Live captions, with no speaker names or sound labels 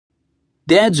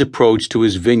Dad's approach to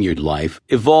his vineyard life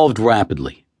evolved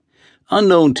rapidly.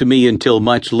 Unknown to me until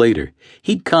much later,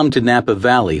 he'd come to Napa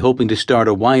Valley hoping to start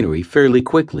a winery fairly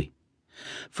quickly.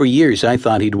 For years I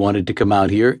thought he'd wanted to come out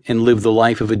here and live the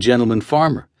life of a gentleman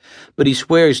farmer, but he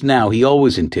swears now he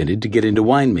always intended to get into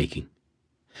winemaking.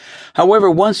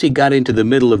 However, once he got into the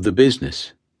middle of the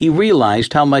business, he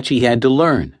realized how much he had to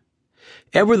learn.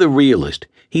 Ever the realist,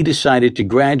 he decided to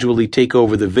gradually take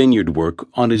over the vineyard work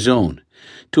on his own,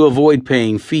 to avoid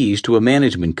paying fees to a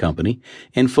management company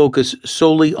and focus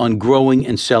solely on growing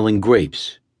and selling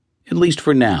grapes, at least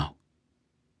for now.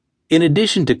 In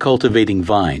addition to cultivating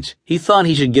vines, he thought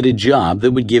he should get a job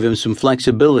that would give him some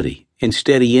flexibility and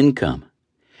steady income.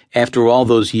 After all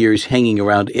those years hanging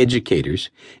around educators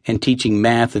and teaching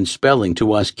math and spelling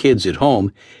to us kids at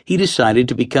home, he decided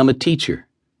to become a teacher.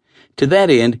 To that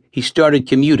end, he started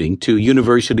commuting to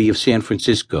University of San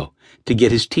Francisco to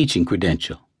get his teaching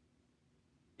credential.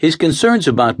 His concerns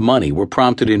about money were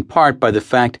prompted in part by the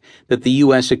fact that the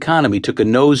U.S. economy took a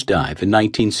nosedive in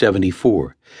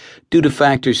 1974 due to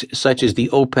factors such as the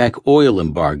OPEC oil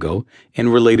embargo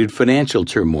and related financial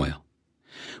turmoil.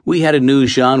 We had a new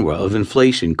genre of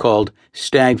inflation called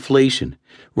stagflation,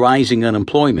 rising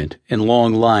unemployment, and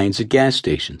long lines at gas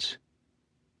stations.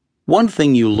 One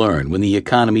thing you learn when the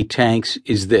economy tanks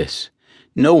is this: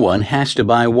 no one has to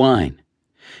buy wine.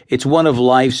 It's one of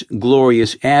life's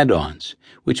glorious add-ons,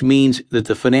 which means that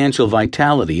the financial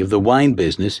vitality of the wine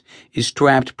business is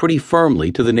strapped pretty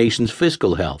firmly to the nation's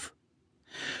fiscal health.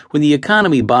 When the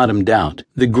economy bottomed out,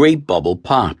 the grape bubble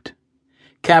popped.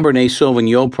 Cabernet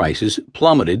Sauvignon prices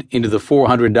plummeted into the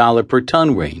 $400 per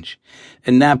ton range,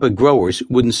 and Napa growers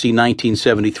wouldn't see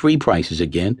 1973 prices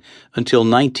again until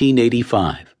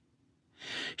 1985.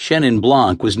 Chenin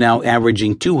Blanc was now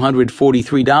averaging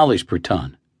 $243 per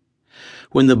ton.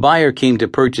 When the buyer came to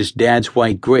purchase Dad's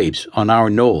white grapes on our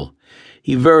knoll,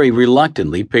 he very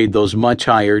reluctantly paid those much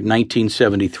higher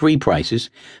 1973 prices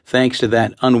thanks to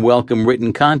that unwelcome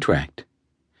written contract.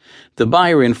 The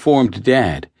buyer informed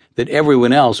Dad that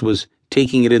everyone else was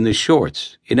taking it in the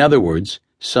shorts. In other words,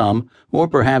 some, or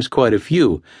perhaps quite a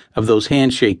few, of those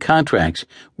handshake contracts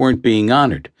weren't being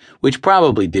honored, which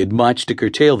probably did much to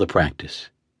curtail the practice.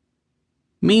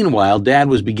 Meanwhile, Dad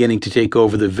was beginning to take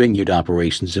over the vineyard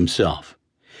operations himself.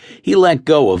 He let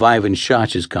go of Ivan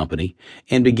Schach's company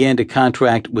and began to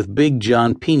contract with Big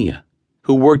John Pina,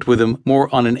 who worked with him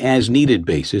more on an as-needed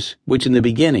basis, which in the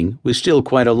beginning was still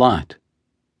quite a lot.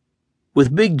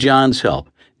 With Big John's help,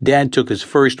 Dad took his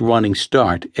first running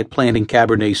start at planting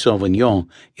Cabernet Sauvignon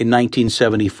in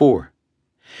 1974.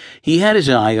 He had his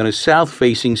eye on a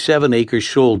south-facing 7-acre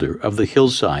shoulder of the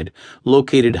hillside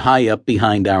located high up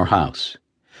behind our house.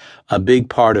 A big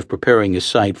part of preparing a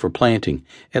site for planting,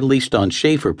 at least on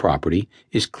Shafer property,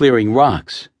 is clearing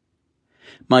rocks.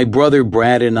 My brother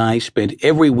Brad and I spent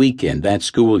every weekend that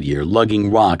school year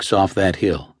lugging rocks off that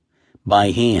hill,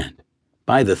 by hand,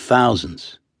 by the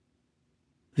thousands.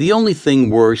 The only thing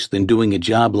worse than doing a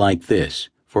job like this,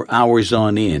 for hours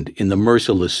on end in the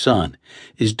merciless sun,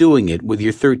 is doing it with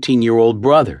your 13-year-old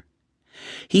brother.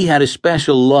 He had a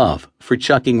special love for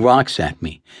chucking rocks at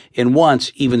me, and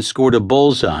once even scored a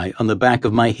bullseye on the back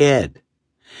of my head.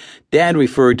 Dad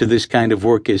referred to this kind of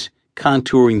work as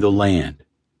contouring the land.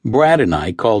 Brad and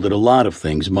I called it a lot of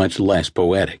things much less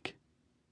poetic.